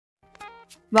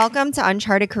Welcome to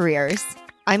Uncharted Careers.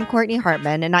 I'm Courtney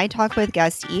Hartman, and I talk with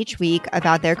guests each week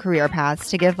about their career paths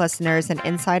to give listeners an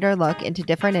insider look into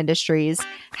different industries,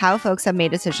 how folks have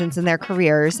made decisions in their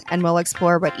careers, and we'll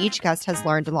explore what each guest has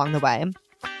learned along the way.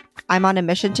 I'm on a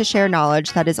mission to share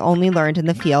knowledge that is only learned in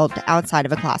the field outside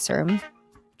of a classroom.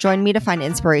 Join me to find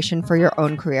inspiration for your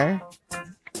own career.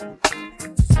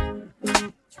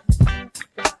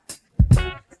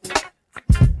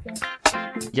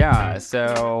 Yeah,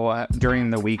 so during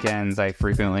the weekends, I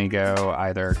frequently go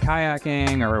either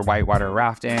kayaking or whitewater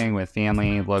rafting with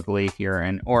family locally here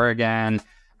in Oregon.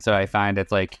 So I find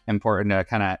it's important to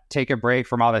kind of take a break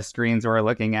from all the screens we're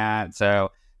looking at.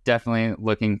 So definitely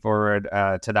looking forward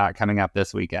to that coming up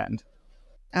this weekend.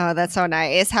 Oh, that's so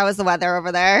nice. How is the weather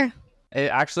over there?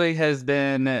 It actually has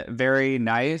been very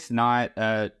nice, not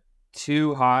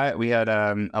too hot. We had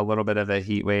a little bit of a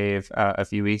heat wave a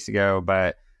few weeks ago,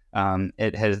 but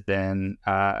it has been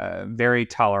very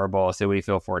tolerable, so we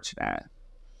feel fortunate.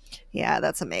 Yeah,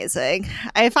 that's amazing.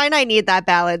 I find I need that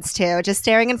balance too. Just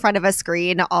staring in front of a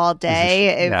screen all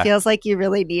day, it feels like you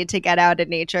really need to get out in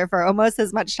nature for almost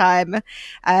as much time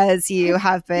as you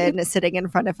have been sitting in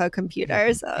front of a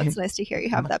computer. So it's nice to hear you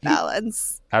have that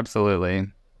balance. Absolutely.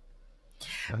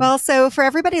 Well, so for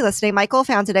everybody listening, Michael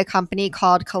founded a company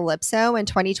called Calypso in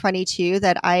 2022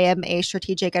 that I am a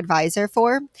strategic advisor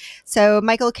for. So,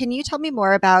 Michael, can you tell me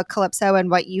more about Calypso and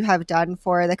what you have done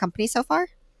for the company so far?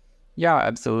 Yeah,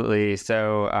 absolutely.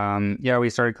 So, we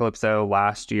started Calypso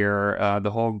last year.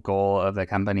 The whole goal of the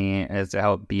company is to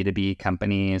help B2B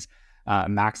companies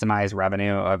maximize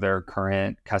revenue of their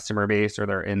current customer base or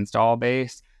their install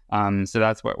base. So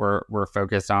that's what we're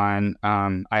focused on.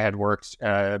 I had worked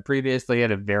previously at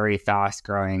a very fast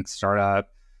growing startup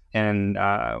and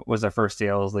was a first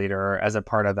sales leader. As a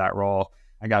part of that role,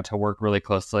 I got to work really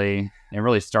closely and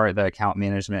really start the account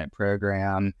management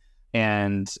program.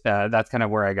 And that's kind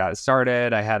of where I got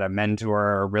started. I had a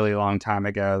mentor a really long time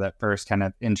ago that first kind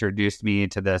of introduced me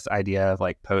to this idea of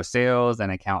post sales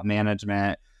and account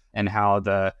management and how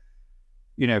the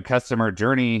customer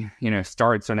journey,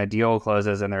 starts when a deal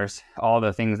closes, and there's all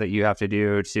the things that you have to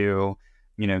do to,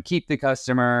 keep the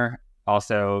customer.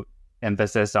 Also,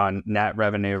 emphasis on net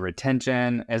revenue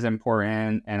retention is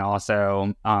important, and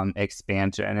also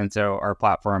expansion. And so our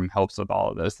platform helps with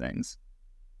all of those things.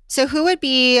 So who would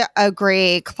be a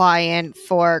great client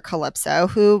for Calypso?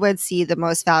 Who would see the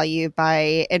most value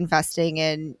by investing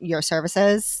in your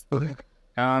services?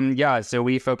 So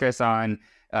we focus on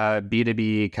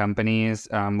B2B companies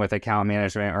with account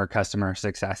management or customer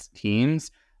success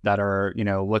teams that are,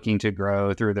 looking to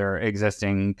grow through their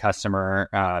existing customer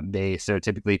base. So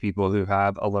typically people who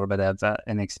have a little bit of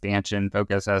an expansion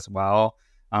focus as well.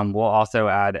 We'll also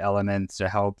add elements to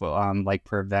help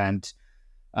prevent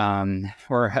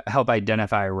or help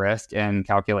identify risk and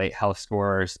calculate health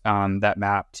scores that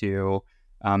map to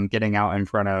getting out in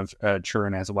front of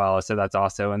churn as well. So that's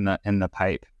also in the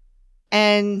pipe.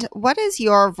 And what is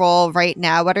your role right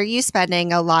now? What are you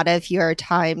spending a lot of your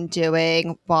time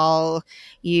doing while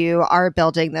you are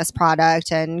building this product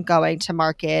and going to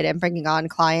market and bringing on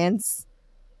clients?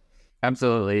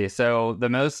 Absolutely. So the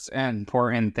most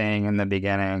important thing in the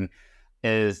beginning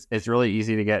is it's really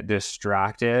easy to get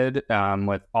distracted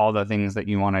with all the things that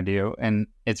you want to do. And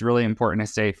it's really important to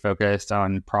stay focused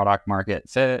on product market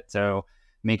fit. So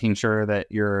making sure that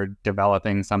you're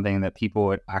developing something that people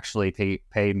would actually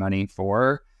pay money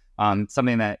for,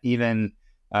 something that even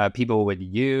people would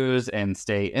use and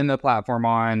stay in the platform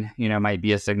on, might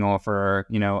be a signal for,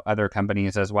 other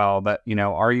companies as well. But,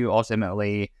 are you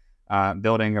ultimately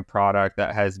building a product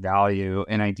that has value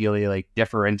and ideally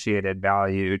differentiated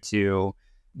value to,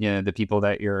 the people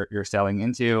that you're selling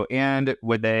into? And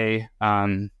would they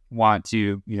want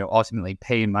to, ultimately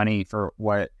pay money for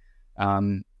what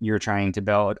you're trying to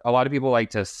build? A lot of people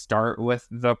like to start with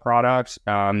the product,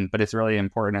 but it's really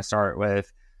important to start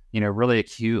with, really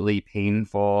acutely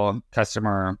painful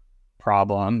customer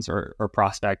problems or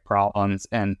prospect problems,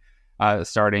 and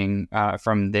starting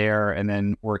from there and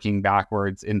then working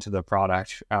backwards into the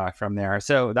product from there.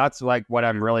 So that's what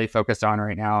I'm really focused on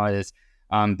right now is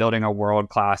building a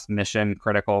world-class mission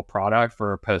critical product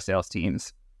for post-sales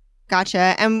teams.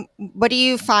 Gotcha. And what do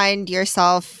you find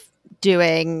yourself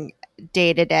doing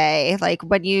day to day?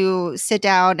 When you sit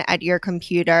down at your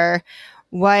computer,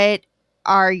 what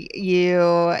are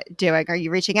you doing? Are you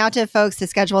reaching out to folks to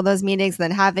schedule those meetings and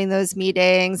then having those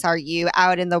meetings? Are you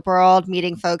out in the world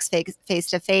meeting folks face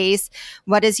to face?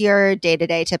 What does your day to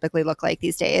day typically look like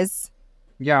these days?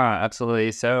 Yeah,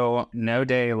 absolutely. So no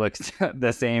day looks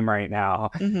the same right now.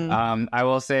 Mm-hmm. I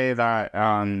will say that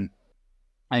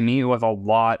I meet with a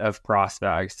lot of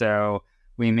prospects. So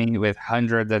We meet with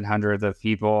hundreds and hundreds of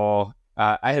people.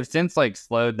 I have since like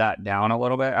slowed that down a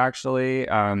little bit actually,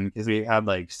 because we had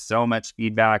like so much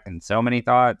feedback and so many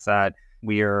thoughts that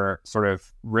we are sort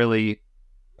of really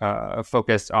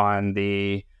focused on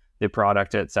the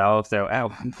product itself. So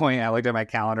at one point I looked at my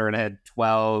calendar and I had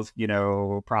 12,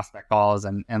 prospect calls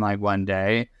in like one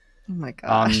day. Oh my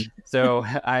gosh. So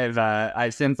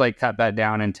I've since like cut that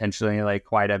down intentionally like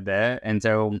quite a bit. And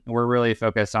so we're really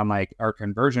focused on like our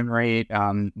conversion rate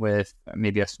with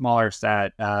maybe a smaller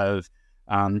set of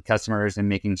customers and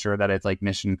making sure that it's like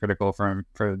mission critical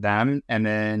for them. And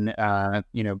then,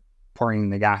 pouring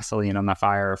the gasoline on the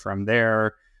fire from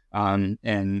there,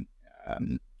 and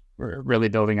we're really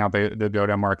building out the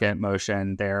go-to-market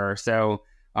motion there. So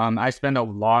I spend a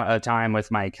lot of time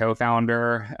with my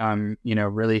co-founder,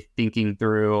 really thinking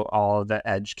through all of the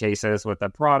edge cases with the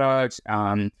product,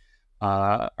 around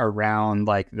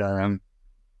like the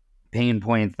pain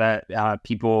points that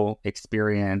people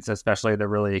experience, especially the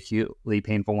really acutely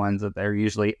painful ones that they're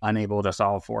usually unable to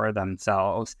solve for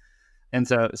themselves. And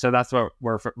so that's what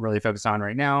we're really focused on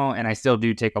right now. And I still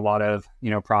do take a lot of,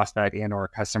 prospect and or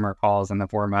customer calls in the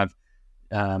form of,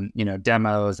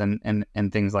 demos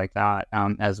and things like that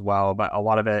as well. But a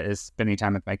lot of it is spending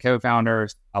time with my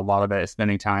co-founders. A lot of it is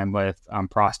spending time with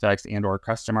prospects and or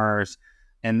customers.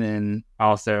 And then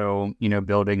also,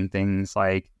 building things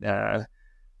like a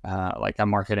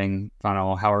marketing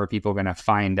funnel. How are people going to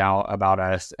find out about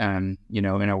us? And, in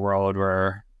a world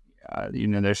where,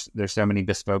 there's so many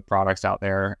bespoke products out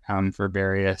there for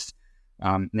various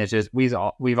niches.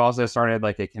 We've also started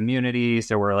like a community,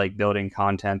 so we're like building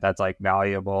content that's like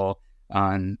valuable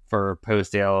for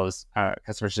post sales,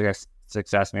 customer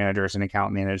success managers and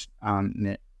account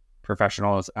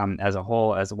professionals as a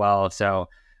whole as well. So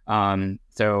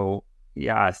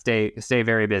yeah, stay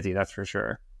very busy. That's for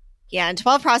sure. Yeah, and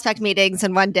 12 prospect meetings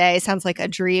in one day sounds like a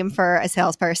dream for a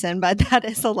salesperson, but that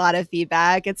is a lot of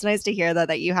feedback. It's nice to hear, though,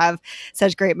 that you have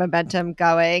such great momentum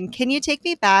going. Can you take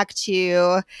me back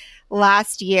to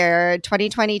last year,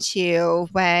 2022,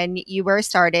 when you were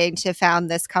starting to found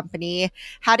this company?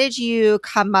 How did you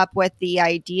come up with the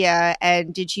idea?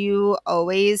 And did you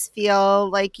always feel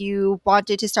like you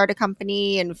wanted to start a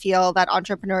company and feel that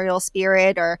entrepreneurial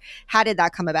spirit, or how did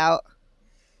that come about?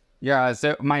 Yeah,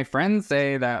 so my friends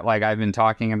say that like I've been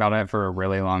talking about it for a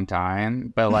really long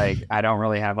time, but like I don't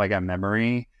really have like a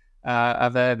memory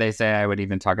of it. They say I would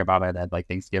even talk about it at like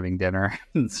Thanksgiving dinner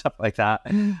and stuff like that,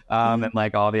 and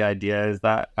like all the ideas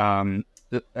that.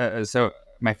 So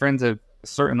my friends have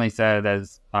certainly said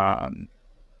as long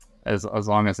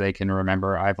as they can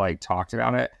remember, I've like talked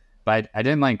about it. But I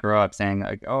didn't like grow up saying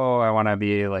like, oh, I want to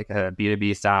be like a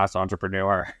B2B SaaS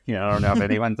entrepreneur. I don't know if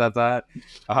anyone says that.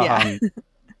 Yeah.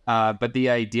 But the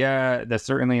idea that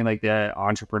certainly like the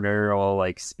entrepreneurial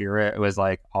like spirit was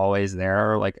like always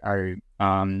there. Like I,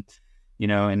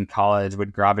 in college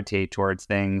would gravitate towards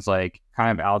things like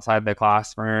kind of outside the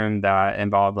classroom that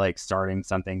involved like starting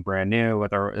something brand new,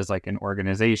 whether it was like an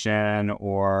organization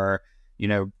or,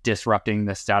 disrupting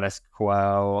the status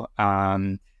quo,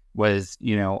 was,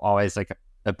 always like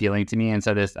appealing to me. And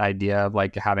so this idea of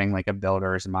like having like a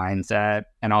builder's mindset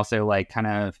and also like kind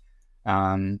of,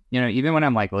 even when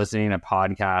I'm like listening to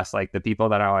podcasts, like the people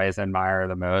that I always admire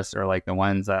the most are like the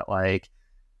ones that like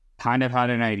kind of had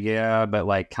an idea, but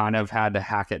like kind of had to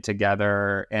hack it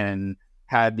together and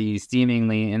had these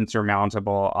seemingly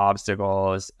insurmountable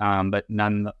obstacles. But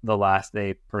nonetheless,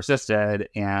 they persisted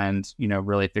and,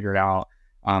 really figured out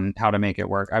how to make it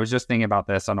work. I was just thinking about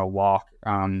this on a walk,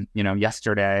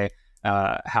 yesterday,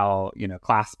 how,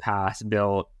 ClassPass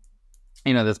built,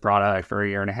 this product for a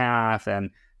year and a half, and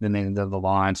then they did the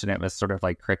launch and it was sort of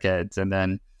like crickets. And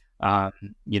then,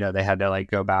 they had to like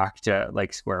go back to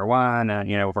like square one,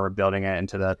 for building it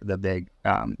into the big,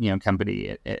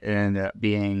 company it ended up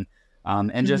being.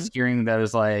 And just hearing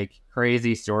those like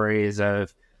crazy stories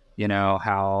of,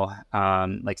 how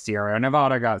like Sierra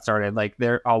Nevada got started. Like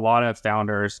a lot of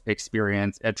founders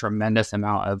experience a tremendous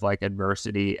amount of like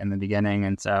adversity in the beginning.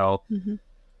 And so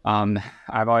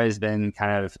I've always been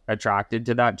kind of attracted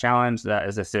to that challenge that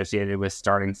is associated with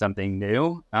starting something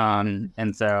new.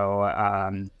 And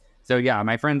so yeah,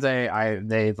 my friends,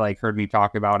 they've like heard me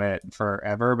talk about it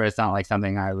forever, but it's not like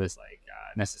something I was like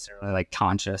necessarily like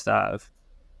conscious of.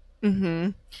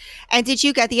 And did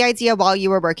you get the idea while you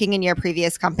were working in your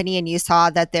previous company and you saw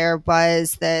that there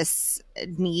was this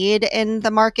need in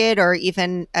the market or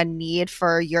even a need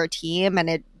for your team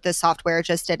and the software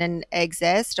just didn't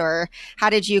exist? Or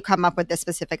how did you come up with this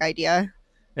specific idea?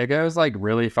 It goes like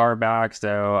really far back.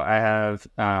 So I have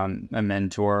a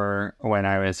mentor when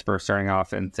I was first starting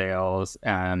off in sales,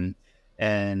 and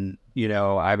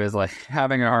I was like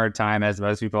having a hard time, as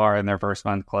most people are in their first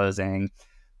month closing.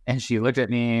 And she looked at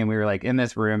me, and we were like in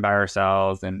this room by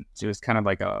ourselves, and she was kind of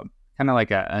like a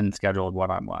unscheduled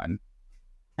one-on-one.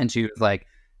 And she was like,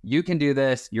 you can do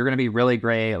this. You're going to be really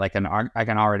great. Like, I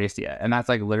can already see it. And that's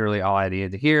like literally all I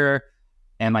needed to hear.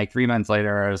 And like 3 months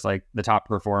later, I was like the top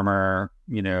performer,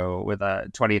 with a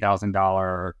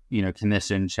 $20,000,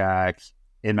 commission check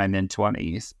in my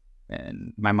mid-20s.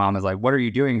 And my mom was like, what are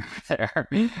you doing there?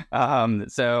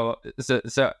 So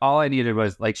all I needed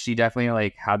was like, she definitely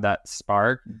like had that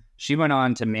spark. She went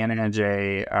on to manage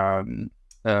a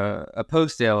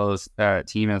post sales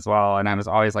team as well. And I was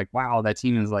always like, wow, that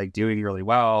team is like doing really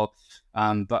well.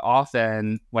 But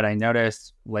often what I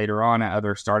noticed later on at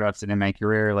other startups and in my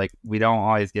career, like we don't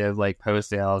always give like post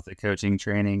sales, the coaching,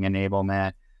 training,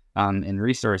 enablement, and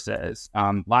resources.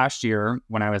 Last year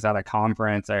when I was at a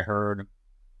conference, I heard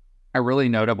a really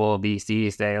notable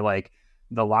VC say like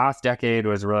the last decade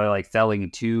was really like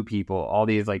selling to people, all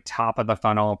these like top of the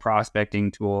funnel prospecting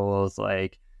tools,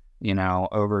 like,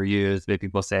 overused, but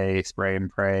people say spray and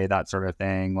pray, that sort of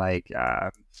thing. Like,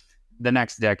 the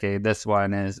next decade, this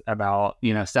one is about,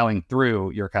 selling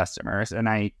through your customers. And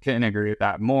I couldn't agree with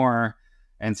that more.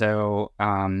 And so,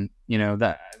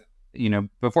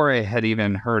 before I had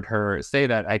even heard her say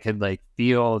that, I could like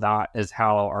feel that is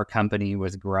how our company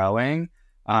was growing.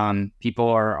 People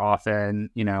are often,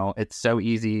 it's so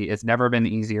easy. It's never been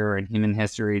easier in human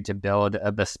history to build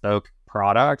a bespoke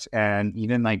product and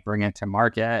even like bring it to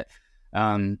market.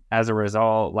 As a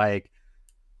result, like,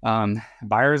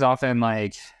 buyers often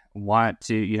like want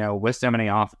to, with so many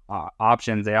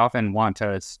options, they often want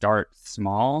to start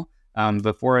small,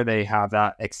 before they have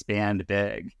that expand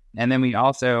big. And then we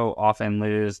also often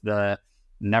lose the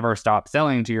never stop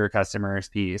selling to your customers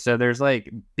piece. So there's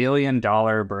like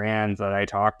billion-dollar brands that I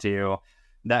talk to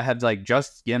that have like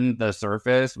just skimmed the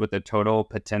surface with the total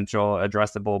potential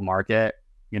addressable market,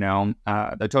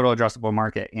 the total addressable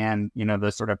market and,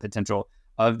 the sort of potential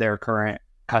of their current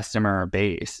customer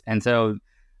base. And so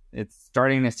it's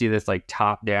starting to see this like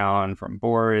top down from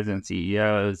boards and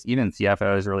CEOs, even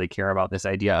CFOs really care about this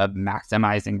idea of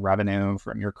maximizing revenue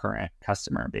from your current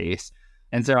customer base.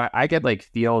 And so I could like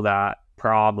feel that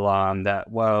problem that,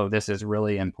 whoa, this is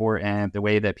really important. The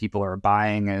way that people are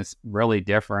buying is really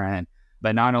different.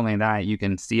 But not only that, you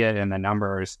can see it in the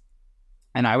numbers.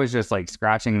 And I was just like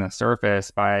scratching the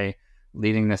surface by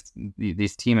leading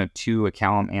this team of 2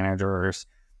 account managers.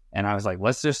 And I was like,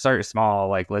 let's just start small.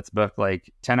 Like, let's book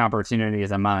like 10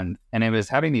 opportunities a month. And it was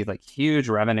having these like huge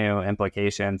revenue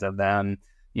implications of them,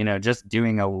 just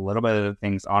doing a little bit of the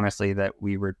things, honestly, that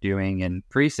we were doing in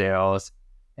pre-sales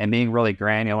and being really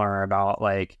granular about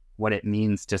like what it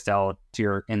means to sell to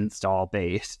your install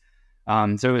base.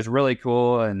 So it was really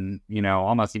cool and,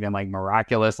 almost even like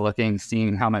miraculous looking,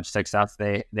 seeing how much success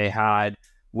they had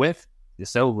with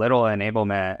so little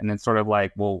enablement. And it's sort of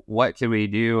like, well, what could we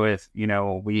do if,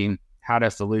 we had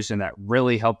a solution that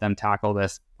really helped them tackle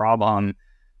this problem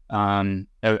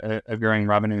of growing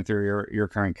revenue through your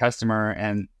current customer,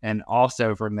 and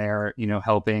also from there,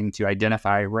 helping to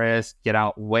identify risk, get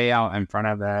way out in front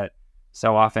of it.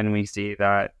 So often we see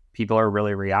that people are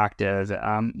really reactive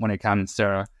when it comes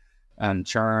to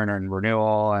churn and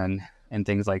renewal and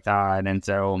things like that. And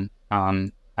so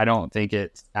I don't think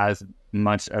it's as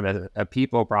much of a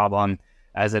people problem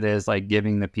as it is like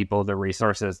giving the people the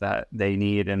resources that they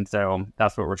need. And so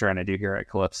that's what we're trying to do here at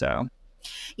Calypso.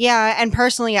 Yeah. And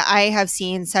personally, I have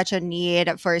seen such a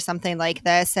need for something like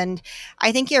this. And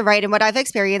I think you're right. And what I've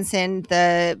experienced in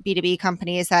the B2B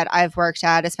companies that I've worked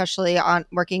at, especially on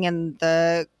working on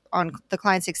the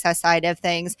client success side of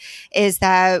things, is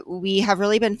that we have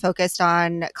really been focused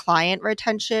on client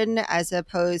retention as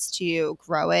opposed to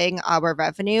growing our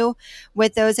revenue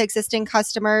with those existing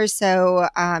customers. So,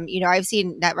 I've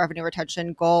seen net revenue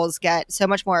retention goals get so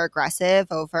much more aggressive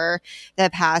over the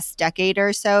past decade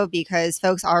or so because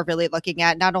folks are really looking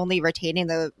at not only retaining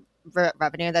the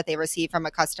revenue that they received from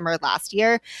a customer last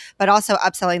year, but also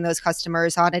upselling those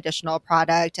customers on additional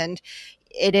product. And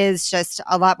it is just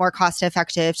a lot more cost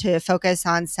effective to focus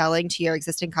on selling to your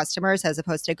existing customers as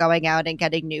opposed to going out and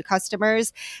getting new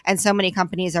customers. And so many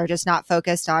companies are just not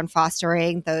focused on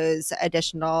fostering those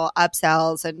additional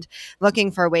upsells and looking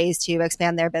for ways to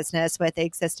expand their business with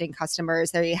existing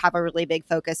customers. They have a really big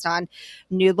focus on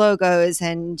new logos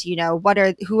and,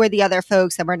 who are the other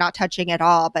folks that we're not touching at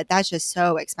all. But that's just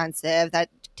so expensive. That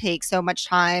take so much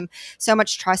time, so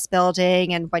much trust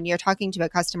building. And when you're talking to a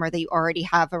customer that you already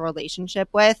have a relationship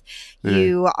with,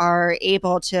 you are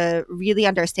able to really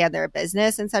understand their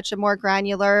business in such a more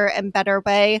granular and better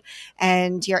way.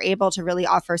 And you're able to really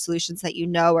offer solutions that you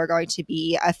know are going to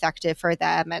be effective for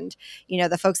them. And,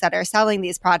 the folks that are selling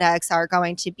these products are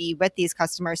going to be with these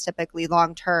customers typically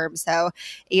long term. So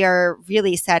you're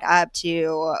really set up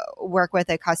to work with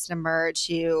a customer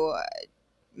to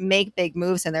make big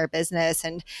moves in their business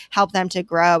and help them to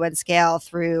grow and scale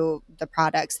through the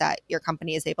products that your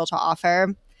company is able to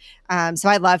offer. So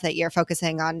I love that you're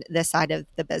focusing on this side of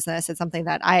the business. It's something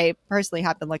that I personally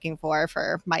have been looking for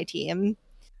my team.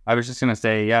 I was just going to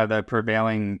say, yeah, the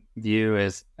prevailing view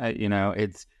is,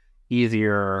 it's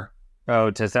easier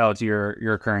to sell to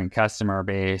your current customer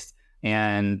base.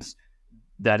 And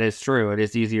that is true. It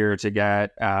is easier to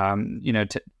get,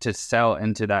 to sell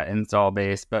into that install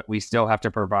base, but we still have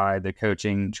to provide the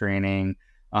coaching, training,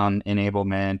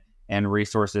 enablement, and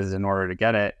resources in order to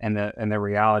get it. And the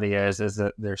reality is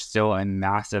that there's still a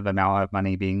massive amount of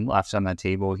money being left on the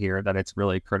table here, that it's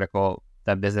really critical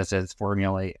that businesses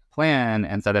formulate a plan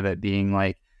instead of it being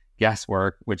like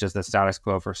guesswork, which is the status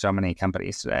quo for so many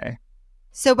companies today.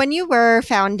 So when you were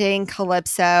founding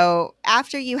Calypso,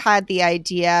 after you had the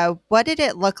idea, what did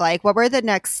it look like? What were the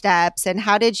next steps? And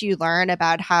how did you learn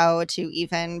about how to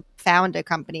even found a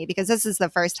company? Because this is the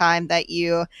first time that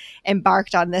you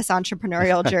embarked on this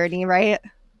entrepreneurial journey, right?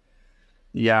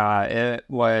 Yeah, it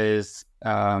was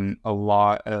a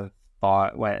lot of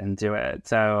thought went into it.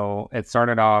 So it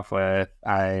started off with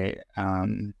I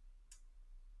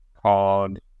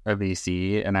called a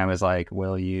VC and I was like,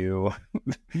 will you,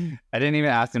 I didn't even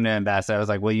ask him to invest. I was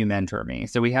like, will you mentor me?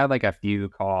 So we had like a few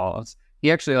calls.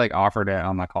 He actually like offered it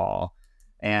on the call.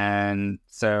 And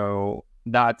so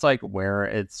that's like where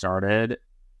it started.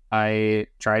 I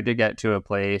tried to get to a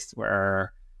place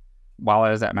where while I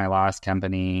was at my last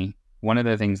company, one of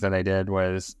the things that I did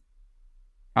was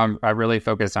I really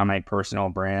focused on my personal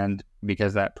brand,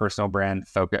 because that personal brand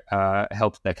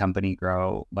helped the company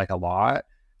grow like a lot.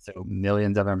 So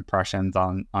millions of impressions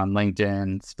on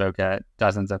LinkedIn, spoke at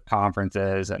dozens of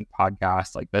conferences and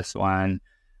podcasts like this one,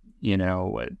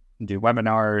 would do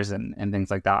webinars and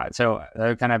things like that. So that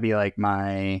would kind of be like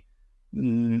I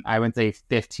would say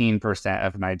 15%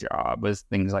 of my job was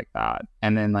things like that.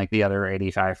 And then like the other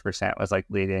 85% was like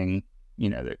leading,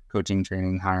 the coaching,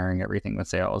 training, hiring, everything with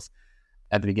sales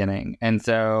at the beginning. And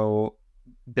so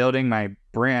building my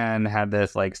brand had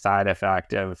this like side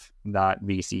effect of that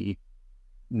VC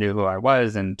knew who I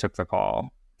was and took the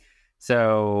call.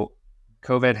 So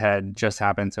COVID had just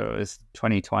happened. So it was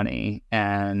 2020.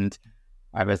 And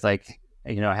I was like,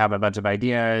 I have a bunch of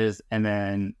ideas. And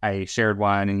then I shared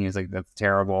one and he was like, that's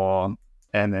terrible.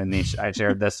 And then I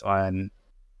shared this one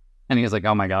and he was like,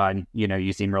 oh my God,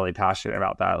 you seem really passionate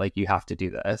about that. Like, you have to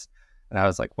do this. And I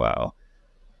was like, whoa.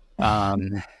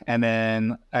 And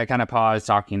then I kind of paused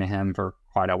talking to him for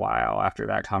quite a while after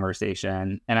that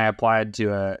conversation. And I applied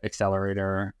to a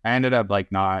accelerator. I ended up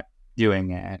like not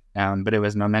doing it. But it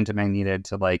was momentum I needed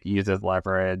to like use as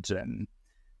leverage and,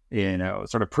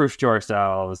 sort of proof to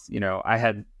ourselves. I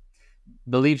had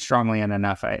believed strongly in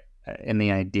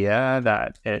the idea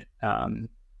that it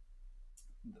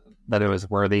was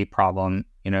worthy problem,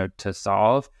 to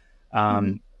solve.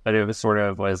 But it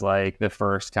was like the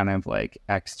first kind of like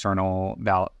external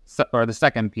or the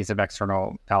second piece of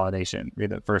external validation.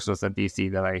 The first was the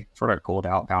VC that I sort of cold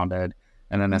outbounded.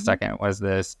 And then the second was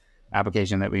this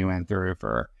application that we went through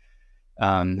for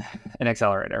an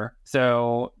accelerator.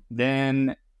 So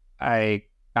then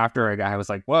after a guy was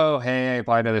like, whoa, hey, I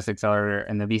applied to this accelerator,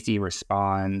 and the VC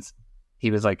responds.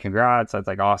 He was like, congrats. I was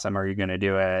like, awesome. Are you going to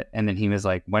do it? And then he was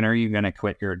like, when are you going to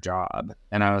quit your job?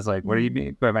 And I was like, what do you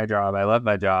mean quit my job? I love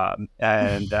my job.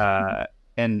 And,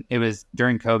 and it was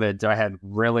during COVID. So I had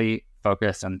really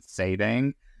focused on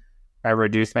saving. I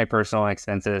reduced my personal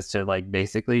expenses to like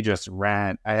basically just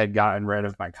rent. I had gotten rid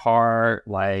of my car.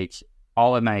 Like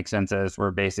all of my expenses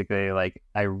were basically like,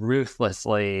 I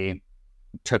ruthlessly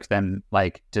took them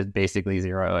like to basically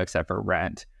zero except for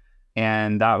rent.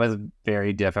 And that was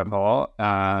very difficult.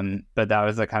 But that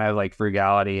was the kind of like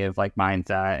frugality of like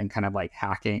mindset and kind of like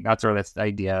hacking. That's where this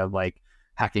idea of like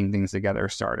hacking things together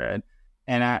started.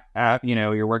 And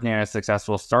you're working at a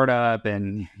successful startup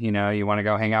and, you want to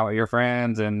go hang out with your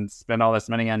friends and spend all this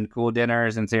money on cool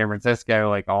dinners in San Francisco.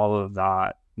 Like all of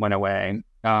that went away.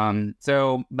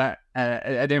 But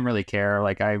I didn't really care.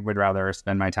 Like I would rather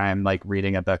spend my time like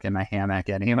reading a book in my hammock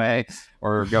anyway,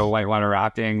 or go whitewater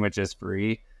rafting, which is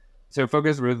free. So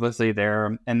focus ruthlessly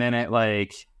there. And then I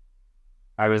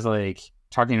was like,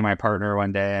 talking to my partner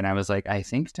one day, and I was like, I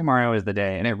think tomorrow is the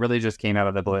day. And it really just came out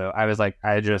of the blue. I was like,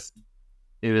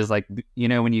 it was like,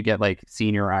 when you get like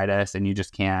senioritis and you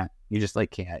just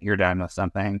like can't, you're done with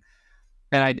something.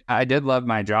 And I did love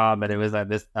my job, but it was that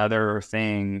this other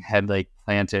thing had like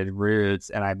planted roots,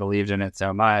 and I believed in it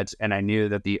so much. And I knew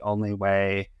that the only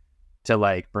way to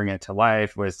like bring it to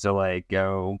life was to like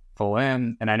go full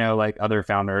in. And I know like other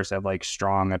founders have like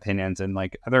strong opinions in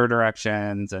like other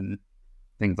directions and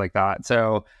things like that.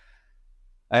 So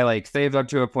I like saved up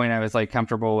to a point I was like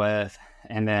comfortable with.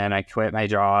 And then I quit my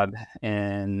job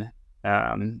in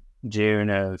June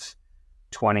of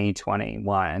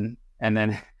 2021. And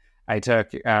then I took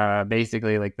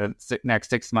basically like the next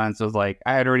 6 months was like,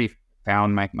 I had already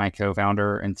found my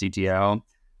co-founder and CTO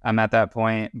at that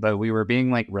point, but we were being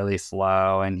like really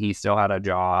slow and he still had a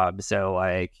job. So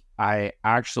like I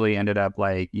actually ended up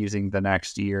like using the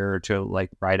next year to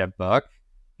like write a book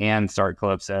and start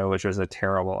Calypso, which was a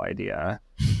terrible idea.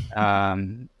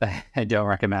 I don't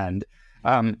recommend.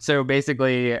 So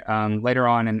basically later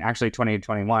on in actually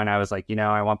 2021, I was like,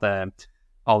 I want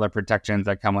all the protections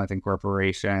that come with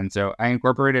incorporation. So I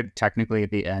incorporated technically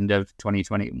at the end of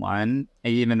 2021,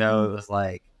 even though it was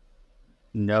like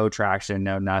no traction,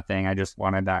 no nothing. I just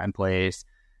wanted that in place.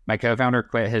 My co-founder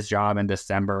quit his job in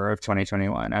December of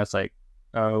 2021. I was like,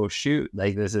 oh shoot,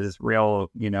 like this is real,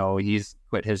 he's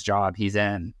quit his job, he's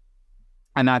in.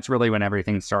 And that's really when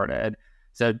everything started.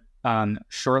 So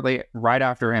shortly right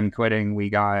after him quitting, we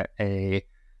got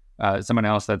someone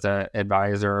else that's a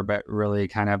advisor, but really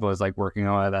kind of was like working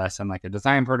with us on like a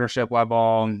design partnership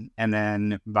level. And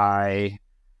then by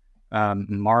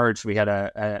March, we had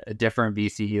a different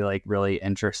VC like really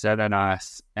interested in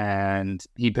us, and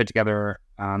he put together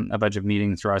a bunch of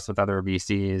meetings for us with other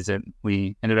VCs, and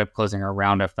we ended up closing our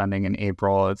round of funding in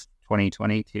April of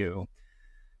 2022.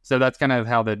 So that's kind of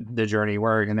how the journey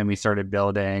worked. And then we started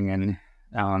building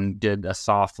and did a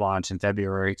soft launch in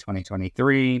February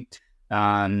 2023.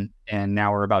 And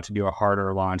now we're about to do a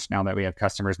harder launch now that we have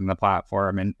customers in the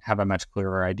platform and have a much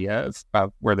clearer idea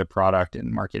of where the product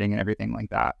and marketing and everything like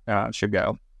that should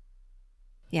go.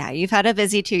 Yeah, you've had a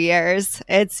busy 2 years.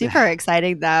 It's super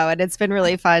exciting though. And it's been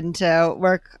really fun to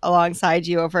work alongside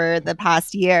you over the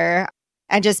past year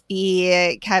and just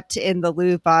be kept in the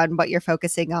loop on what you're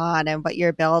focusing on and what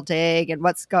you're building and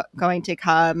what's going to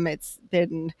come. It's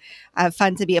been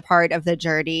fun to be a part of the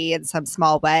journey in some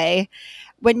small way.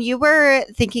 When you were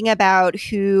thinking about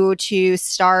who to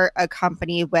start a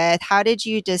company with, how did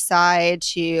you decide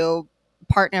to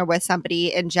partner with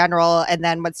somebody in general? And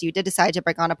then once you did decide to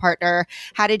bring on a partner,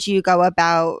 how did you go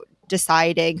about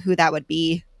deciding who that would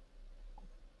be?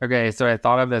 Okay, so I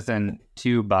thought of this in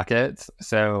two buckets.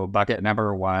 So bucket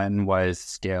number one was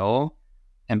skill,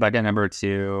 and bucket number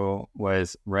two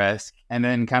was risk. And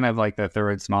then kind of like the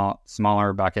third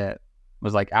smaller bucket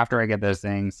was like, after I get those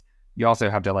things, you also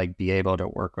have to like be able to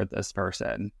work with this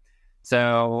person.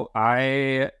 So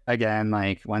I, again,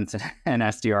 like once an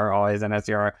SDR, always an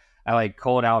SDR, I like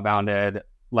cold outbounded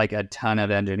like a ton of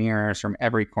engineers from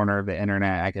every corner of the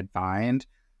internet I could find.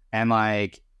 And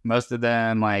like most of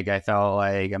them, like I felt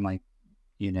like I'm like,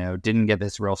 didn't get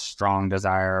this real strong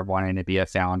desire of wanting to be a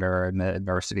founder and the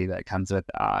adversity that comes with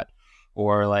that.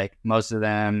 Or like most of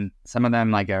them, some of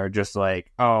them like are just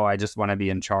like, oh, I just want to be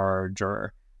in charge,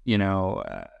 or,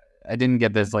 I didn't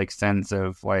get this like sense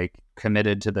of like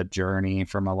committed to the journey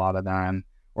from a lot of them,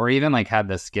 or even like had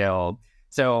the skill.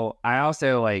 So I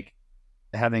also like,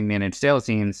 having managed sales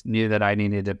teams, knew that I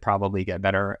needed to probably get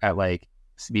better at like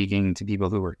speaking to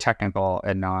people who were technical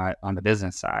and not on the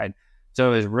business side.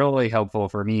 So it was really helpful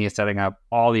for me setting up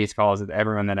all these calls with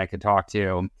everyone that I could talk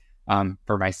to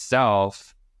for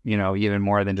myself, even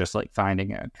more than just like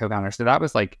finding a co-founder. So that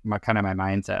was like my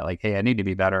mindset, like, hey, I need to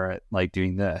be better at like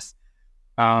doing this.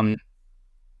 And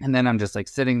then I'm just like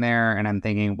sitting there and I'm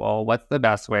thinking, well, what's the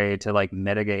best way to like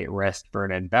mitigate risk for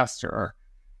an investor?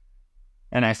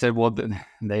 And I said, well,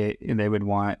 they would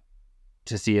want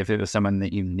to see if it was someone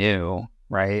that you knew,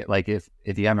 right? Like if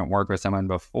you haven't worked with someone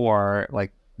before,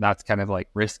 like that's kind of like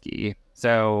risky.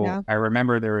 So yeah. I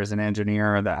remember there was an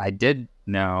engineer that I did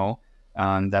know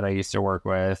that I used to work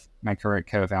with. My current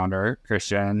co-founder,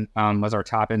 Christian, was our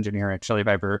top engineer at Chili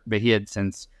Viper, but he had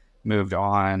since moved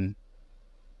on.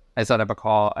 I set up a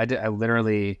call. I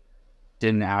literally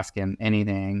didn't ask him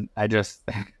anything. I just,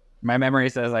 my memory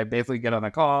says I basically get on the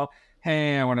call.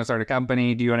 Hey, I want to start a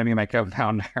company. Do you want to be my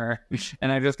co-founder?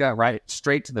 And I just got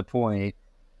straight to the point.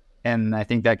 And I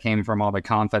think that came from all the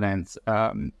confidence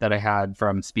that I had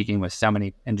from speaking with so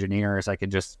many engineers.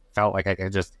 Felt like I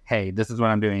could just, hey, this is what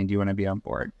I'm doing. Do you want to be on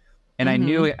board? And I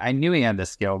knew he had the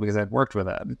skill because I'd worked with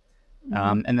him.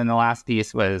 Mm-hmm. And then the last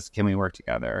piece was, can we work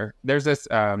together? There's this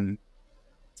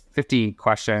 50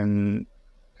 question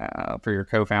for your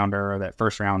co-founder that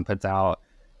first round puts out.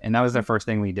 And that was the first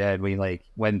thing we did. We like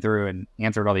went through and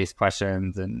answered all these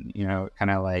questions and,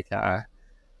 kind of like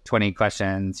 20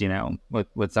 questions,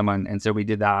 with someone. And so we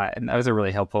did that. And that was a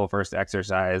really helpful first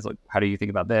exercise. Like, how do you think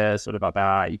about this? What about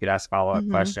that? You could ask follow-up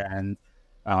Mm-hmm. questions.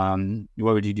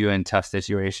 What would you do in tough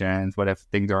situations? What if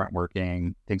things aren't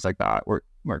working? Things like that.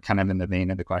 We're kind of in the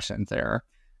vein of the questions there.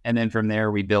 And then from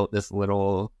there, we built this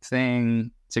little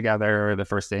thing together. The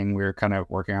first thing we were kind of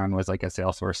working on was like a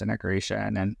Salesforce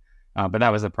integration. And but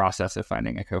that was the process of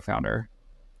finding a co-founder.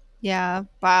 Yeah.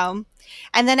 Wow.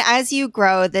 And then as you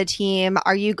grow the team,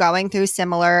 are you going through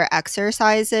similar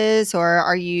exercises or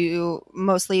are you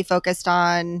mostly focused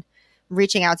on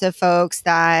reaching out to folks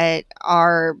that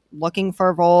are looking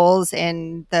for roles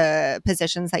in the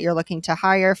positions that you're looking to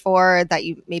hire for that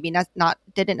you maybe not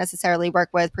didn't necessarily work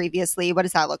with previously? What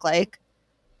does that look like?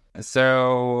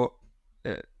 So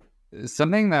uh,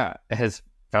 something that has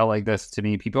felt like this to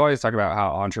me, people always talk about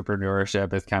how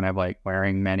entrepreneurship is kind of like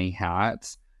wearing many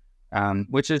hats,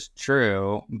 which is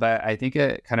true, but I think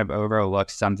it kind of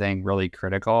overlooks something really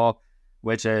critical,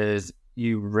 which is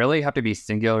you really have to be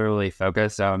singularly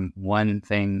focused on one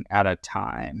thing at a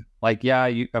time. Like,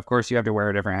 yeah, of course you have to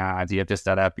wear different hats. You have to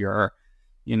set up your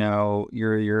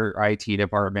IT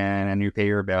department and you pay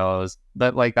your bills,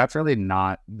 but like that's really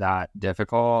not that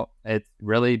difficult. It's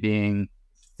really being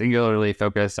singularly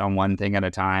focused on one thing at a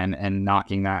time and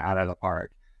knocking that out of the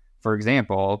park. For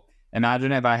example,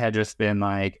 imagine if I had just been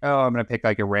like, oh, I'm going to pick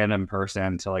like a random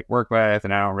person to like work with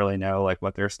and I don't really know like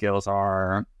what their skills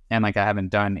are. And like I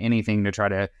haven't done anything to try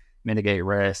to mitigate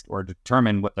risk or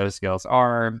determine what those skills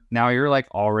are. Now you're like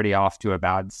already off to a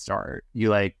bad start. You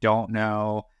like don't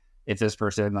know if this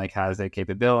person like has a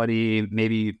capability,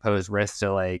 maybe you pose risk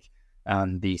to like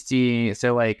VC.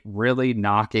 So like really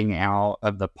knocking out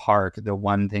of the park the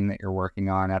one thing that you're working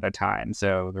on at a time.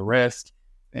 So the risk,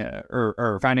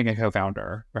 or finding a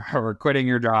co-founder or quitting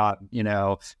your job,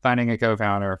 finding a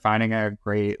co-founder, finding a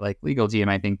great like legal team.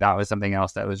 I think that was something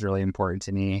else that was really important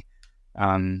to me.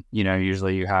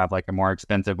 Usually you have like a more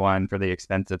expensive one for the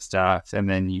expensive stuff, and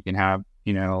then you can have,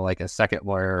 like a second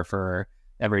lawyer for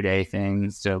everyday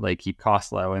things to like keep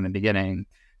costs low in the beginning.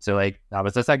 So like that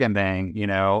was the second thing,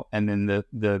 and then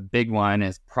the big one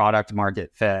is product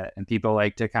market fit. And people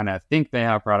like to kind of think they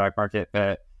have product market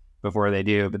fit before they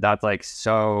do, but that's like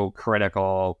so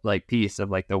critical, like piece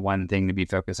of like the one thing to be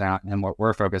focused on and what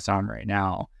we're focused on right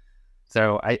now.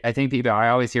 So I think I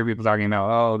always hear people talking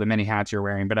about, oh, the many hats you're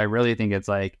wearing, but I really think it's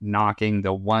like knocking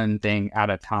the one thing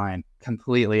at a time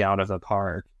completely out of the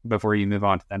park before you move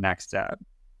on to the next step.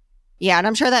 Yeah, and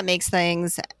I'm sure that makes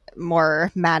things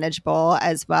more manageable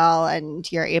as well. And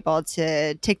you're able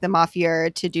to take them off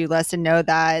your to-do list and know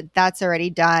that that's already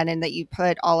done and that you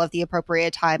put all of the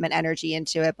appropriate time and energy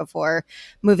into it before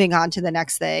moving on to the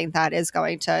next thing that is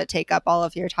going to take up all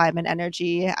of your time and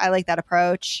energy. I like that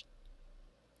approach.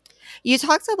 You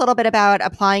talked a little bit about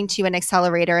applying to an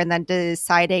accelerator and then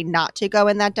deciding not to go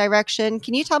in that direction.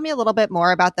 Can you tell me a little bit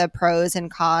more about the pros and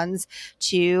cons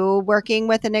to working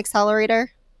with an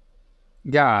accelerator?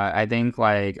 Yeah, I think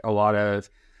like I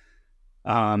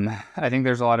think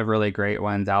there's a lot of really great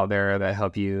ones out there that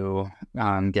help you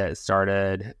get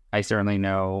started. I certainly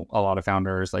know a lot of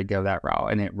founders like go that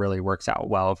route and it really works out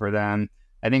well for them.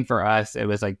 I think for us, it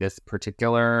was like this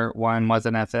particular one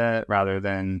wasn't a fit rather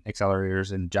than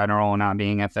accelerators in general not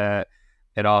being a fit.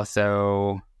 It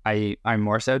also, I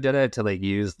more so did it to like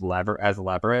use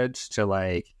leverage to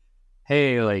like,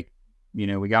 hey, like,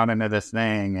 we got into this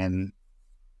thing and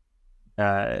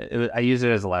I use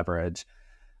it as leverage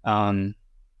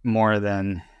more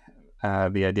than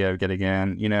the idea of getting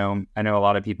in. I know a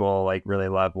lot of people like really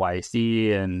love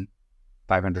YC and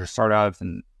 500 startups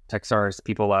and Techstars.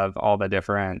 People love all the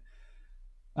different,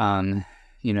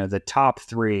 the top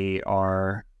three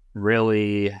are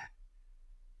really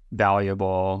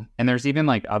valuable. And there's even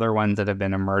like other ones that have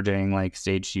been emerging, like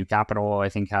Stage 2 Capital, I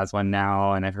think has one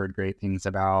now, and I've heard great things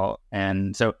about.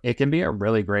 And so it can be a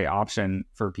really great option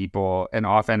for people and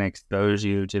often expose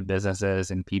you to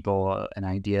businesses and people and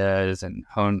ideas and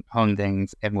hone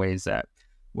things in ways that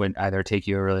would either take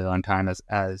you a really long time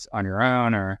as on your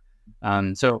own or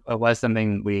so it was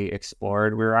something we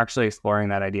explored. We were actually exploring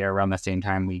that idea around the same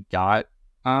time we got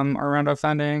our round of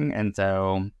funding. And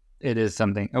so it is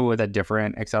something with a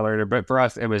different accelerator, but for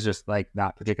us, it was just like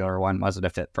that particular one wasn't a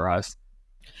fit for us.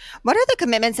 What are the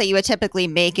commitments that you would typically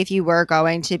make if you were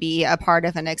going to be a part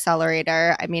of an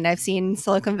accelerator? I mean, I've seen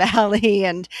Silicon Valley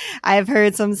and I've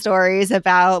heard some stories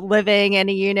about living in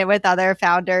a unit with other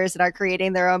founders that are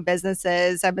creating their own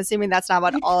businesses. I'm assuming that's not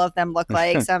what all of them look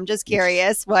like. So I'm just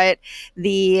curious what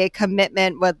the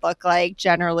commitment would look like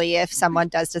generally if someone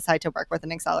does decide to work with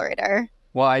an accelerator.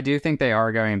 Well, I do think they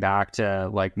are going back to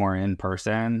like more in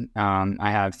person.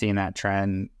 I have seen that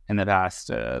trend in the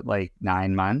past like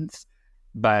 9 months,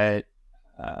 but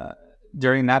uh,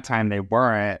 during that time they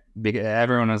weren't, because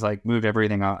everyone was like moved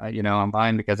everything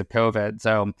online because of COVID.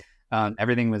 So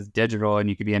everything was digital and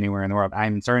you could be anywhere in the world.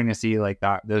 I'm starting to see like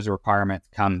that those requirements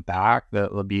come back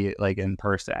that will be like in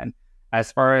person.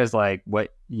 As far as like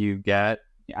what you get,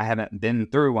 I haven't been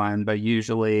through one, but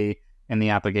usually in the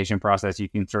application process, you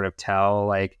can sort of tell,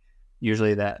 like,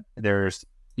 usually that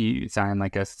you sign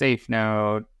like a safe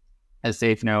note. A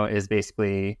safe note is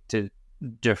basically to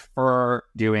defer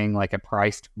doing like a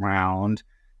priced round.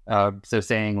 So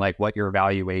saying like what your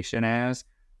valuation is,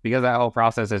 because that whole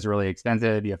process is really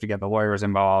expensive. You have to get the lawyers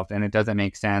involved, and it doesn't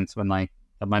make sense when like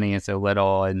the money is so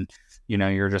little and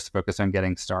you're just focused on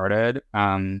getting started.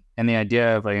 And the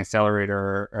idea of like an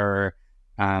accelerator or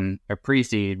a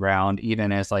pre-seed round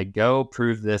even is like, go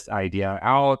prove this idea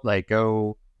out, like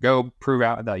go prove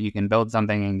out that you can build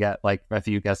something and get like a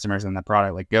few customers in the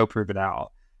product, like go prove it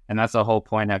out. And that's the whole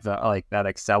point of like that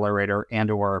accelerator and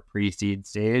or pre-seed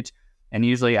stage. And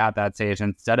usually at that stage,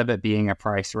 instead of it being a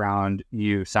price round,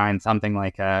 you sign something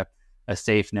like a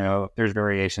safe note. There's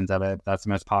variations of it. That's the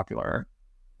most popular.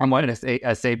 And what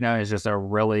a safe note is, just a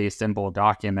really simple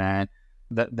document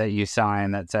that you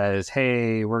sign that says,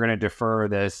 hey, we're going to defer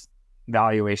this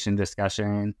valuation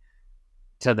discussion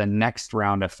to the next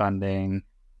round of funding.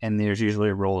 And there's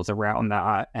usually rules around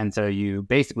that. And so you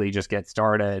basically just get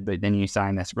started, but then you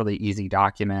sign this really easy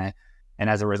document. And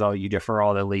as a result, you defer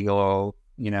all the legal,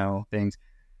 things.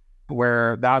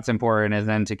 Where that's important is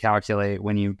then to calculate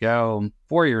when you go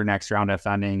for your next round of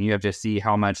funding, you have to see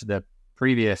how much the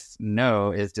previous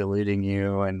no is diluting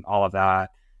you and all of that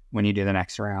when you do the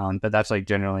next round. But that's like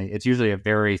generally, it's usually a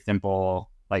very simple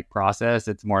like process.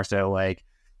 It's more so like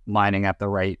lining up the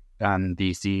right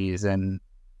VCs and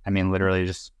literally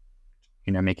just,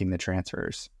 making the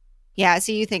transfers. Yeah.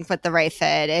 So you think with the right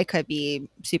fit, it could be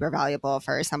super valuable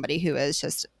for somebody who is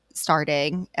just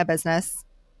starting a business?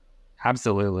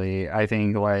 Absolutely. I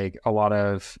think like a lot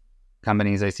of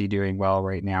companies I see doing well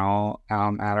right now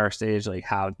at our stage like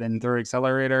have been through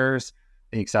accelerators.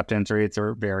 The acceptance rates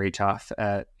are very tough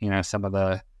at some of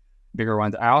the bigger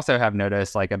ones. I also have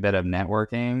noticed like a bit of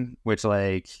networking, which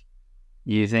like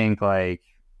you think like,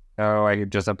 oh, I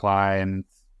could just apply and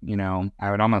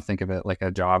I would almost think of it like a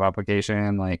job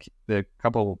application. Like the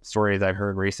couple stories I've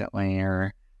heard recently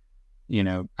are,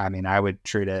 I would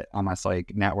treat it almost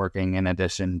like networking in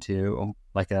addition to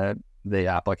like the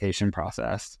application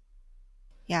process.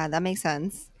 Yeah, that makes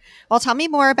sense. Well, tell me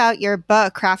more about your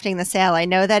book, Crafting the Sale. I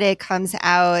know that it comes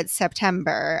out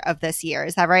September of this year.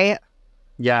 Is that right?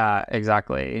 Yeah,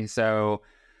 exactly. So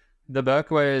the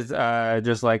book was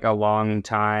just like a long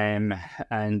time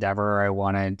endeavor I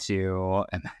wanted to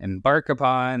embark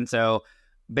upon. So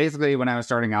basically, when I was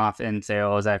starting off in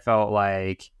sales, I felt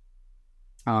like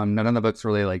none of the books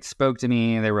really like spoke to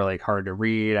me. They were like hard to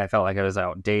read. I felt like it was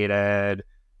outdated.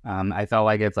 I felt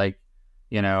like it's like,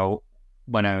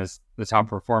 when I was the top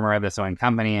performer of this own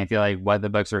company, I feel like what the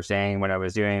books were saying, what I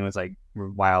was doing was like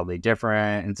wildly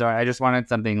different. And so I just wanted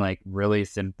something like really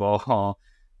simple,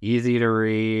 easy to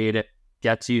read,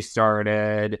 gets you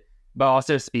started, but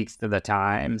also speaks to the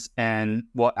times and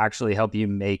will actually help you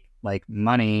make like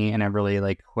money in a really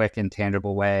like quick and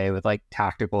tangible way with like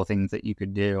tactical things that you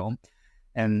could do.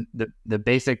 And the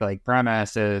basic like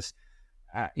premise is,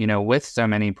 with so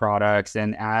many products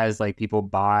and as like people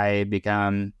buy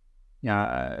becomes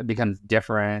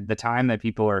different, the time that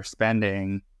people are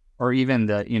spending, or even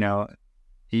it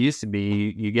used to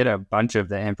be you get a bunch of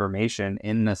the information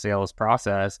in the sales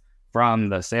process from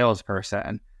the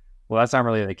salesperson. Well, that's not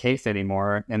really the case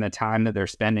anymore. And the time that they're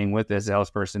spending with the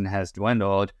salesperson has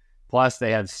dwindled. Plus,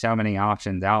 they have so many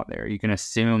options out there. You can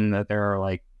assume that they're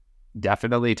like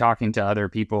definitely talking to other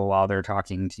people while they're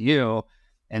talking to you.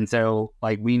 And so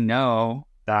like we know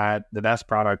that the best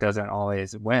product doesn't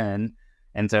always win.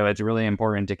 And so it's really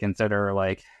important to consider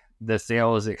like the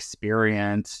sales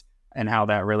experience and how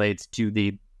that relates to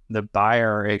the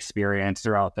buyer experience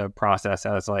throughout the process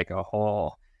as like a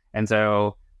whole. And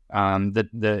so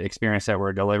the experience that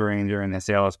we're delivering during the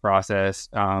sales process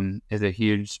is a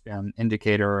huge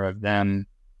indicator of them,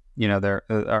 their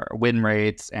win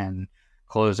rates and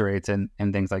close rates and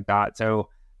things like that. So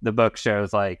the book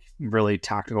shows like really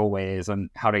tactical ways on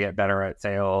how to get better at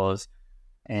sales,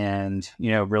 and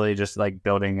really just like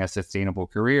building a sustainable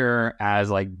career, as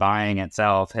like buying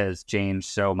itself has changed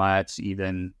so much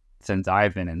even since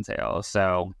I've been in sales.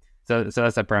 So that's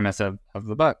the premise of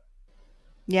the book.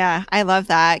 Yeah, I love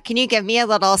that. Can you give me a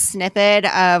little snippet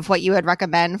of what you would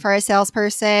recommend for a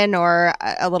salesperson, or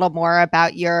a little more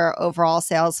about your overall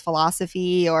sales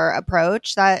philosophy or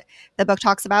approach that the book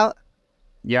talks about?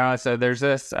 Yeah, so there's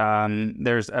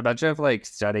a bunch of like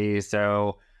studies.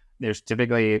 So there's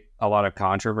typically a lot of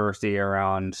controversy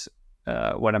around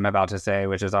what I'm about to say,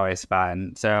 which is always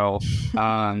fun. So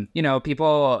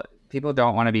people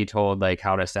don't want to be told like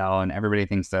how to sell, and everybody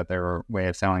thinks that their way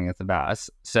of selling is the best.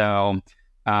 So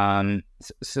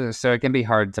it can be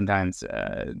hard sometimes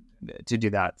to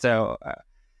do that. So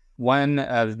one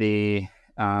of the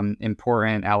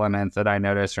important elements that I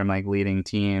noticed from like leading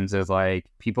teams is like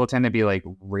people tend to be like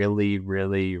really,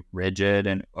 really rigid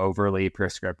and overly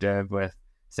prescriptive with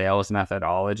sales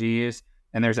methodologies.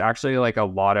 And there's actually like a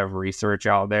lot of research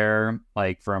out there,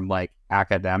 like from like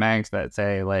academics, that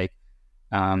say like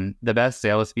the best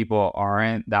salespeople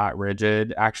aren't that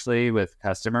rigid actually with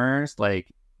customers.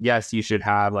 Like, yes, you should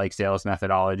have like sales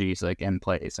methodologies like in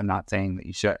place. I'm not saying that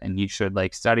you should, and you should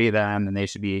like study them, and they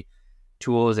should be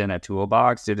tools in a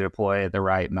toolbox to deploy at the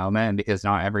right moment, because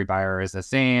not every buyer is the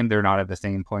same. They're not at the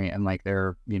same point in like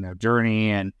their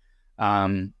journey.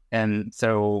 And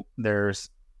so there's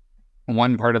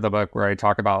one part of the book where I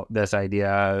talk about this idea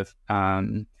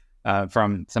of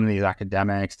from some of these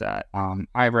academics that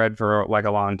I've read for like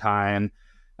a long time,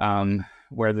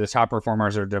 where the top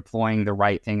performers are deploying the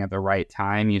right thing at the right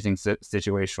time using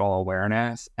situational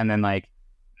awareness, and then like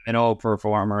middle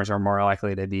performers are more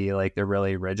likely to be like the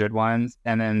really rigid ones,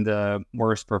 and then the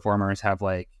worst performers have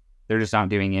like, they're just not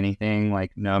doing anything,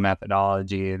 like no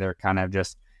methodology, they're kind of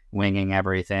just winging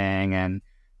everything. And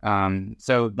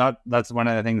so that's one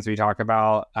of the things we talk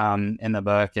about in the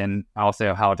book, and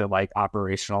also how to like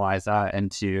operationalize that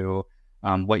into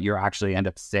what you actually end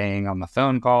up saying on the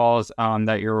phone calls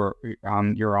that you're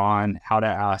on, how to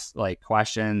ask like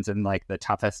questions and like the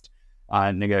toughest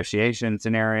negotiation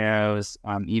scenarios,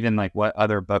 even like what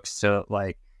other books to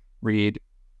like read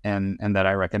and that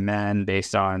I recommend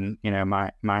based on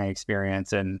my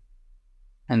experience in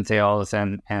sales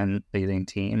and leading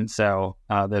teams. So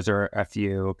those are a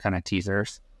few kind of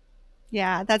teasers.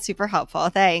 Yeah, that's super helpful.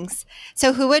 Thanks.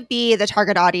 So, who would be the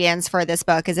target audience for this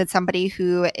book? Is it somebody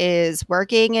who is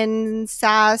working in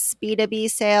SaaS B2B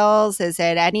sales? Is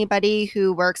it anybody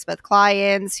who works with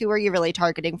clients? Who are you really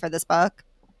targeting for this book?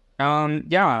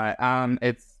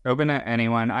 It's open to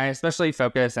anyone. I especially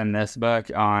focus in this book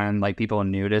on like people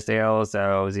new to sales,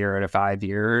 so 0 to 5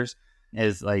 years,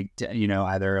 is like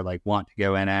either like want to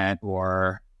go in it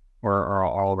or are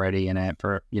already in it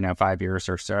for 5 years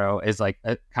or so, is like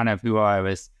kind of who I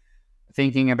was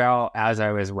thinking about as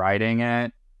I was writing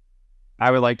it. I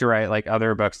would like to write like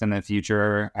other books in the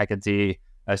future. I could see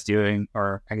us doing,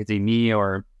 or I could see me.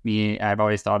 I've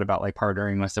always thought about like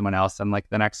partnering with someone else on like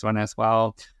the next one as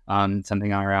well.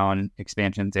 Something around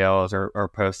expansion sales or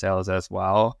post sales as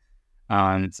well.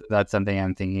 So that's something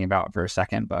I'm thinking about for a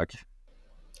second book.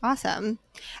 Awesome.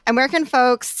 And where can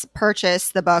folks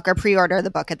purchase the book or pre-order the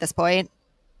book at this point?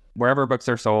 Wherever books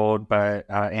are sold, but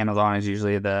Amazon is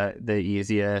usually the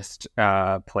easiest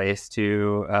place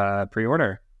to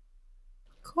pre-order.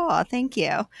 Cool. Thank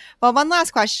you. Well, one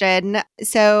last question.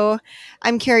 So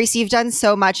I'm curious, you've done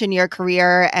so much in your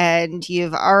career and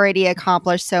you've already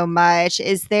accomplished so much.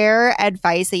 Is there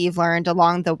advice that you've learned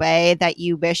along the way that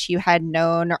you wish you had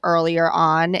known earlier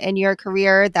on in your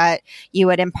career that you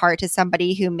would impart to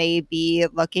somebody who may be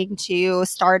looking to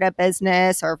start a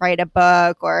business or write a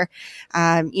book or,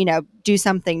 do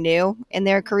something new in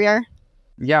their career?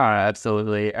 Yeah,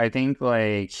 absolutely. I think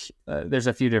like there's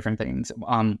a few different things.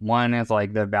 One is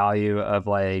like the value of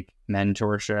like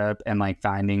mentorship, and like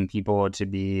finding people to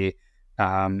be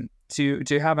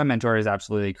to have a mentor is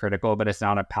absolutely critical, but it's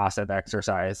not a passive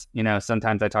exercise.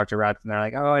 Sometimes I talk to reps and they're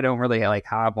like, "Oh, I don't really like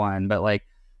have one," but like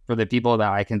for the people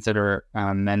that I consider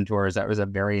mentors, that was a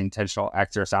very intentional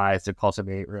exercise to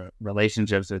cultivate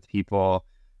relationships with people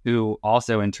who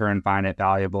also in turn find it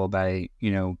valuable by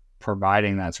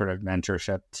providing that sort of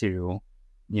mentorship to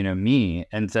me.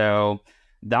 And so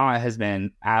that has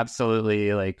been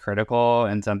absolutely like critical,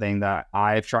 and something that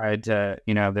I've tried to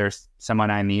there's someone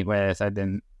I meet with, I've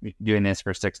been doing this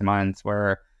for 6 months,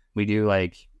 where we do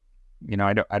like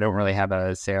I don't really have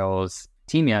a sales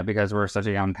team yet because we're such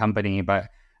a young company, but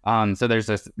so there's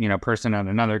this person at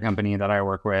another company that I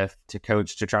work with to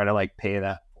coach, to try to like pay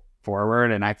that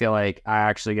forward, and I feel like I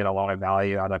actually get a lot of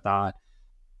value out of that.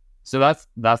 So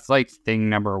that's like thing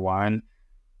number one.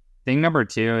 Thing number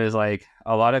two is like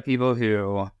a lot of people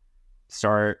who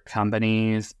start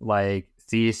companies like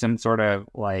see some sort of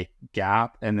like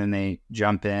gap and then they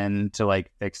jump in to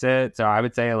like fix it. So I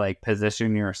would say like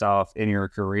position yourself in your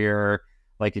career.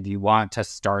 Like if you want to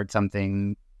start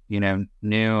something,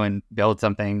 new and build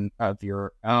something of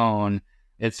your own,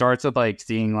 it starts with like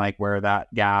seeing like where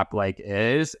that gap like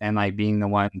is and like being the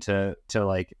one to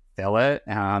like fill it.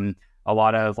 A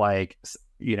lot of like,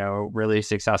 really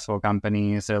successful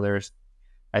companies. So there's,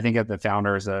 I think of the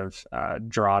founders of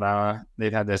Drata,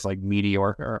 they've had this like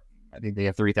meteor, I think they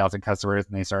have 3,000 customers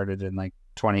and they started in like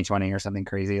 2020 or something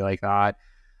crazy like that.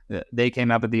 They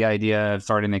came up with the idea of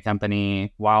starting a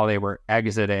company while they were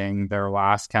exiting their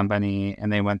last company.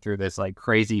 And they went through this like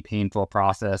crazy painful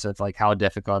process of like how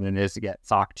difficult it is to get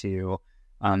SOC 2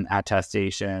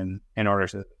 attestation in order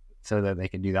so that they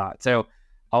can do that. So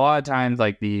a lot of times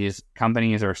like these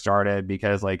companies are started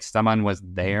because like someone was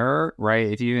there, right?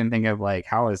 If you even think of like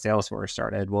how is Salesforce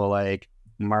started, well, like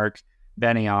Mark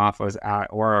Benioff was at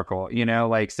Oracle,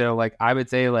 so like I would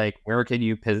say like where can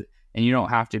you and you don't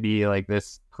have to be like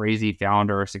this crazy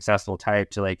founder or successful type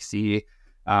to like see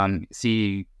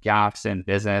gaps in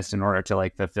business in order to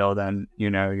like fulfill them,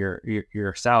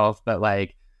 yourself, but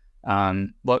like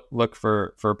look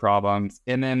for problems.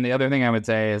 And then the other thing I would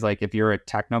say is like if you're a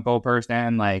technical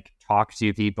person, like talk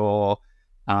to people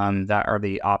that are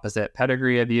the opposite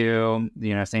pedigree of you.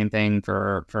 Same thing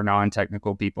for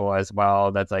non-technical people as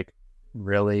well. That's like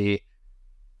really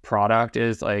product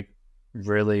is like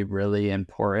really, really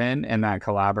important, and that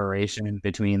collaboration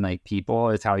between like people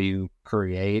is how you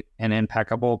create an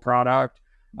impeccable product.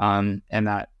 And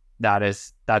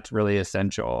that's really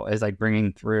essential, is like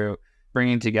bringing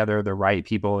together the right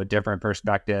people with different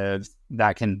perspectives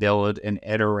that can build and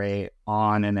iterate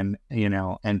on an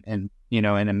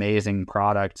amazing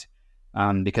product,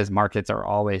 because markets are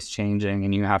always changing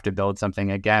and you have to build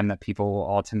something again that people will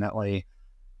ultimately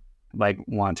like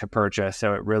want to purchase.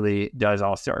 So it really does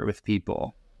all start with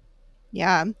people.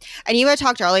 Yeah. And you had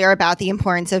talked earlier about the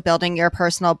importance of building your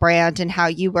personal brand and how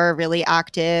you were really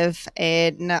active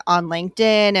on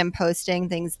LinkedIn and posting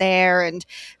things there, and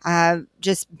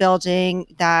just building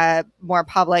that more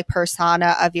public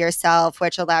persona of yourself,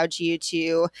 which allowed you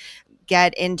to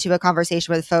get into a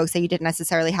conversation with folks that you didn't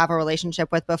necessarily have a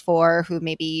relationship with before, who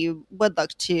maybe you would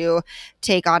look to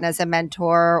take on as a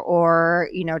mentor, or,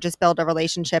 just build a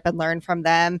relationship and learn from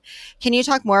them. Can you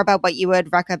talk more about what you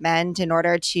would recommend in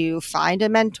order to find a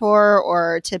mentor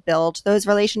or to build those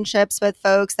relationships with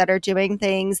folks that are doing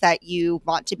things that you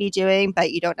want to be doing,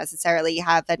 but you don't necessarily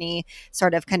have any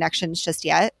sort of connections just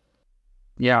yet?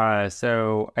 Yeah.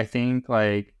 So I think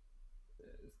like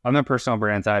on the personal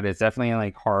brand side, it's definitely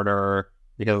like harder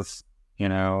because,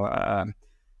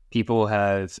 people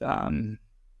have,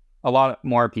 a lot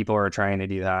more people are trying to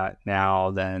do that now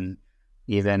than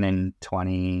even in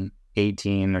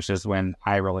 2018, which is when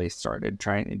I really started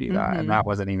trying to do that. And that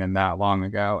wasn't even that long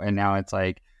ago. And now it's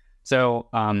like, so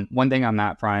one thing on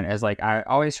that front is like, I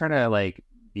always try to like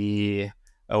be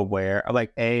aware of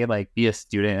like be a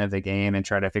student of the game and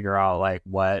try to figure out like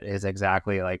what is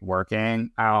exactly like working.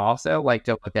 I also like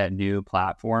to look at new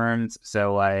platforms.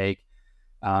 So like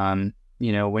when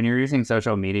you're using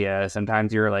social media,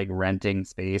 sometimes you're like renting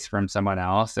space from someone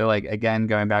else. So like again,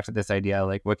 going back to this idea,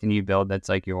 like what can you build that's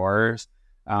like yours?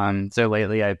 So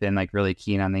lately I've been like really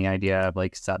keen on the idea of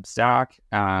like Substack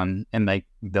and like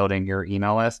building your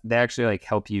email list. They actually like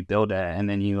help you build it, and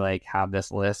then you like have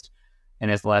this list. And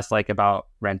it's less like about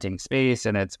renting space,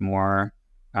 and it's more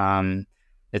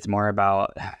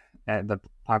about the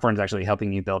platform's actually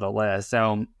helping you build a list.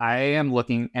 So I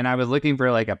was looking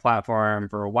for like a platform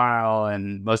for a while,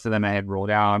 and most of them I had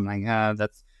ruled out. I'm like,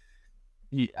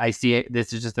 I see it.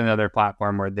 This is just another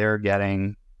platform where they're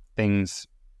getting things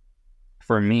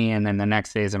for me. And then the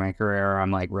next phase of my career, I'm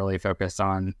like really focused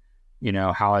on,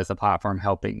 how is the platform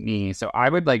helping me? So I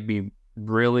would like be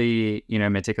really,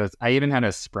 meticulous. I even had a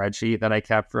spreadsheet that I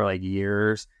kept for like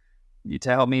years to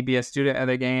help me be a student of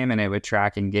the game, and it would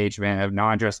track engagement of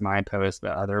not just my posts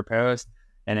but other posts,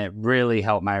 and it really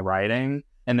helped my writing.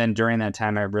 And then during that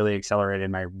time I really accelerated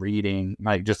my reading,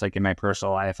 like just like in my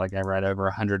personal life, like I read over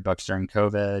 100 books during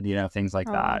COVID, things like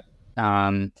that.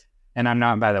 And I'm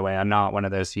not one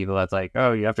of those people that's like,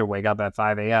 oh, you have to wake up at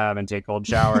 5 a.m. and take cold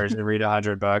showers and read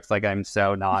 100 books. Like I'm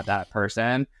so not that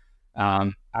person.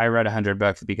 I read 100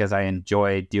 books because I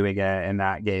enjoyed doing it, and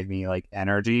that gave me like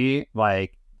energy.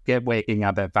 Like waking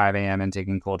up at 5 a.m. and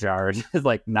taking cold showers is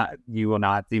like you will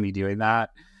not see me doing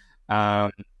that.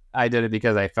 I did it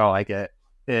because I felt like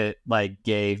it like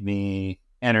gave me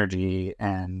energy,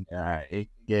 and it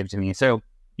gave to me. So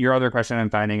your other question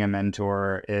on finding a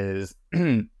mentor is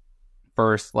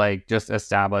first, like just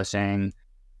establishing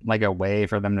like a way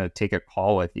for them to take a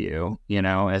call with you,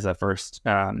 as a first,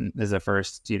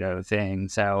 thing.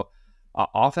 So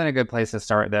often a good place to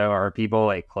start though are people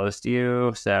like close to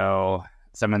you. So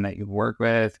someone that you've worked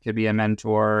with could be a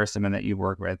mentor, someone that you've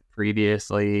worked with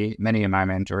previously. Many of my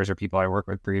mentors are people I worked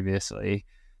with previously.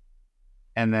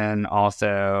 And then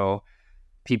also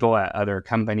people at other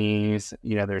companies.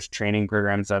 There's training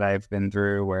programs that I've been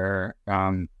through where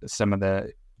some of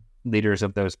the leaders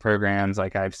of those programs,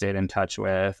 like I've stayed in touch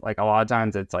with. Like a lot of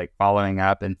times it's like following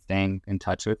up and staying in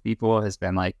touch with people has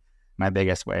been like my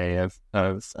biggest way of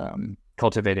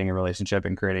cultivating a relationship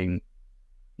and creating,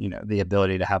 the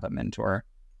ability to have a mentor.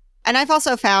 And I've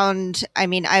also found,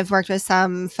 I've worked with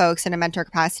some folks in a mentor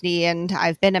capacity and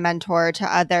I've been a mentor to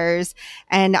others.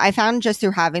 And I found just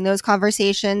through having those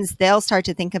conversations, they'll start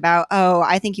to think about, oh,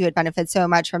 I think you would benefit so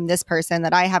much from this person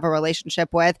that I have a relationship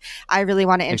with. I really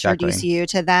want to introduce you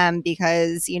to them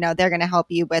because, they're going to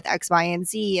help you with X, Y, and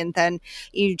Z. And then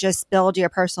you just build your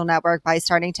personal network by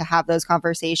starting to have those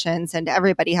conversations. And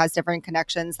everybody has different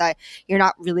connections that you're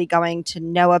not really going to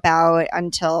know about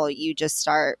until you just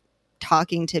start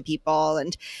talking to people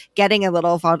and getting a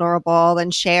little vulnerable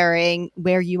and sharing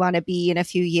where you want to be in a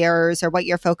few years or what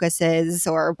your focus is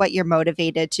or what you're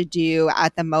motivated to do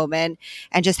at the moment.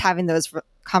 And just having those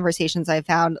conversations I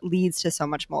found leads to so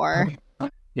much more.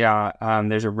 Yeah.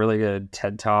 There's a really good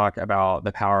TED talk about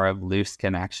the power of loose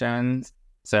connections.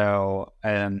 So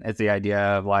it's the idea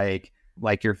of like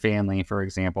your family, for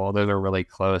example, those are really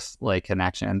close like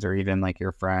connections, or even like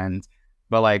your friends.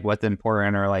 But like what's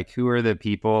important are like who are the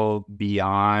people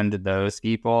beyond those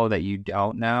people that you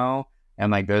don't know,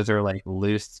 and like those are like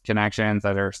loose connections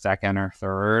that are second or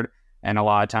third. And a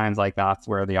lot of times like that's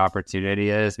where the opportunity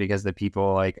is, because the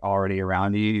people like already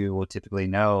around you will typically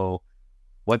know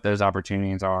what those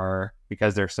opportunities are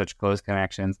because they're such close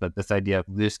connections. But this idea of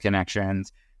loose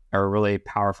connections are a really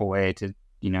powerful way to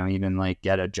even like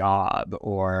get a job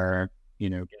or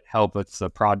get help with the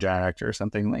project or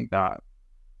something like that.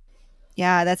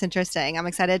 Yeah, that's interesting. I'm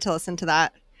excited to listen to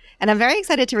that. And I'm very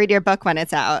excited to read your book when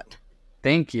it's out.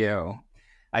 Thank you.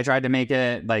 I tried to make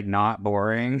it like not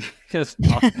boring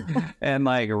and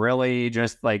like really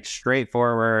just like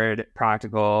straightforward,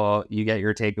 practical. You get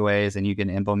your takeaways and you can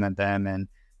implement them and,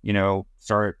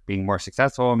 start being more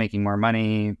successful, making more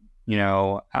money,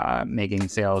 making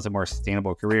sales a more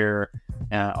sustainable career,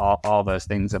 all those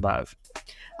things above.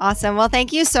 Awesome. Well,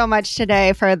 thank you so much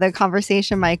today for the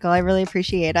conversation, Michael. I really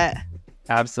appreciate it.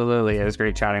 Absolutely. It was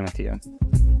great chatting with you.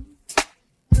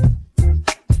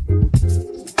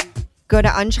 Go to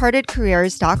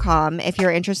unchartedcareers.com if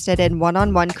you're interested in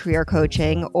one-on-one career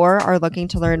coaching or are looking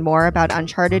to learn more about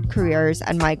Uncharted Careers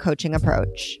and my coaching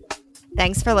approach.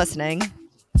 Thanks for listening.